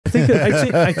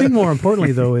I think more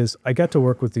importantly though is I got to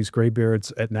work with these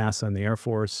graybeards at NASA and the Air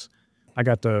Force. I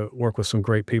got to work with some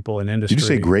great people in industry. Did you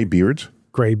say gray beards?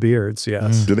 Gray beards,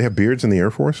 yes. Do they have beards in the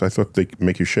Air Force? I thought they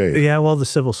make you shave. Yeah, well, the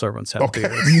civil servants have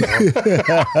beards.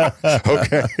 So.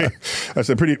 Okay. That's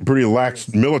a pretty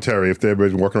lax military if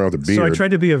everybody's walking around with a beard. So I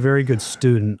tried to be a very good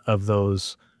student of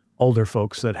those older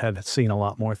folks that had seen a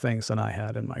lot more things than I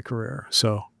had in my career.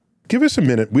 So give us a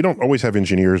minute. We don't always have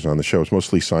engineers on the show. It's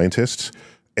mostly scientists.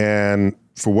 And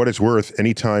for what it's worth,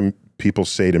 anytime people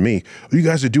say to me, oh, you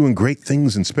guys are doing great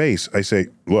things in space, I say,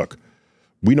 look,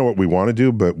 we know what we want to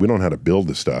do, but we don't know how to build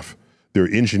the stuff. There are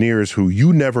engineers who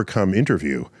you never come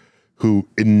interview who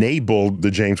enabled the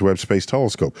James Webb Space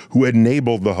Telescope, who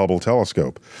enabled the Hubble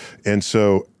telescope. And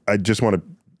so I just want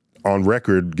to, on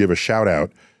record, give a shout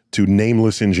out to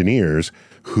nameless engineers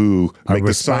who make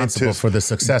the scientists for the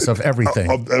success of everything.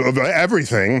 Of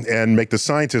everything, and make the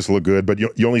scientists look good, but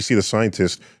you only see the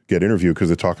scientists get interviewed because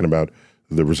they're talking about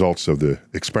the results of the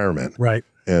experiment. Right.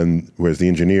 And whereas the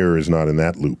engineer is not in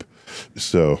that loop.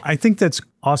 So I think that's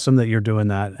awesome that you're doing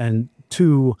that. And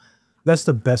two, that's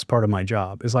the best part of my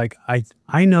job is like,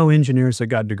 I know engineers that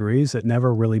got degrees that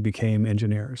never really became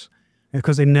engineers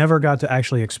because they never got to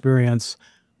actually experience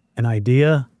an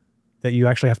idea that you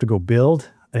actually have to go build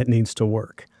and it needs to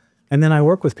work. And then I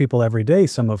work with people every day,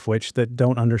 some of which that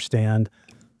don't understand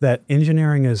that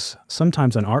engineering is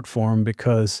sometimes an art form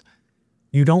because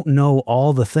you don't know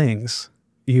all the things.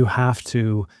 You have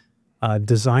to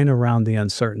design around the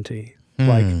uncertainty.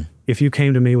 Like if you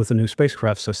came to me with a new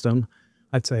spacecraft system,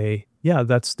 I'd say, yeah,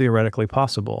 that's theoretically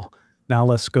possible. Now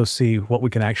let's go see what we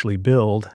can actually build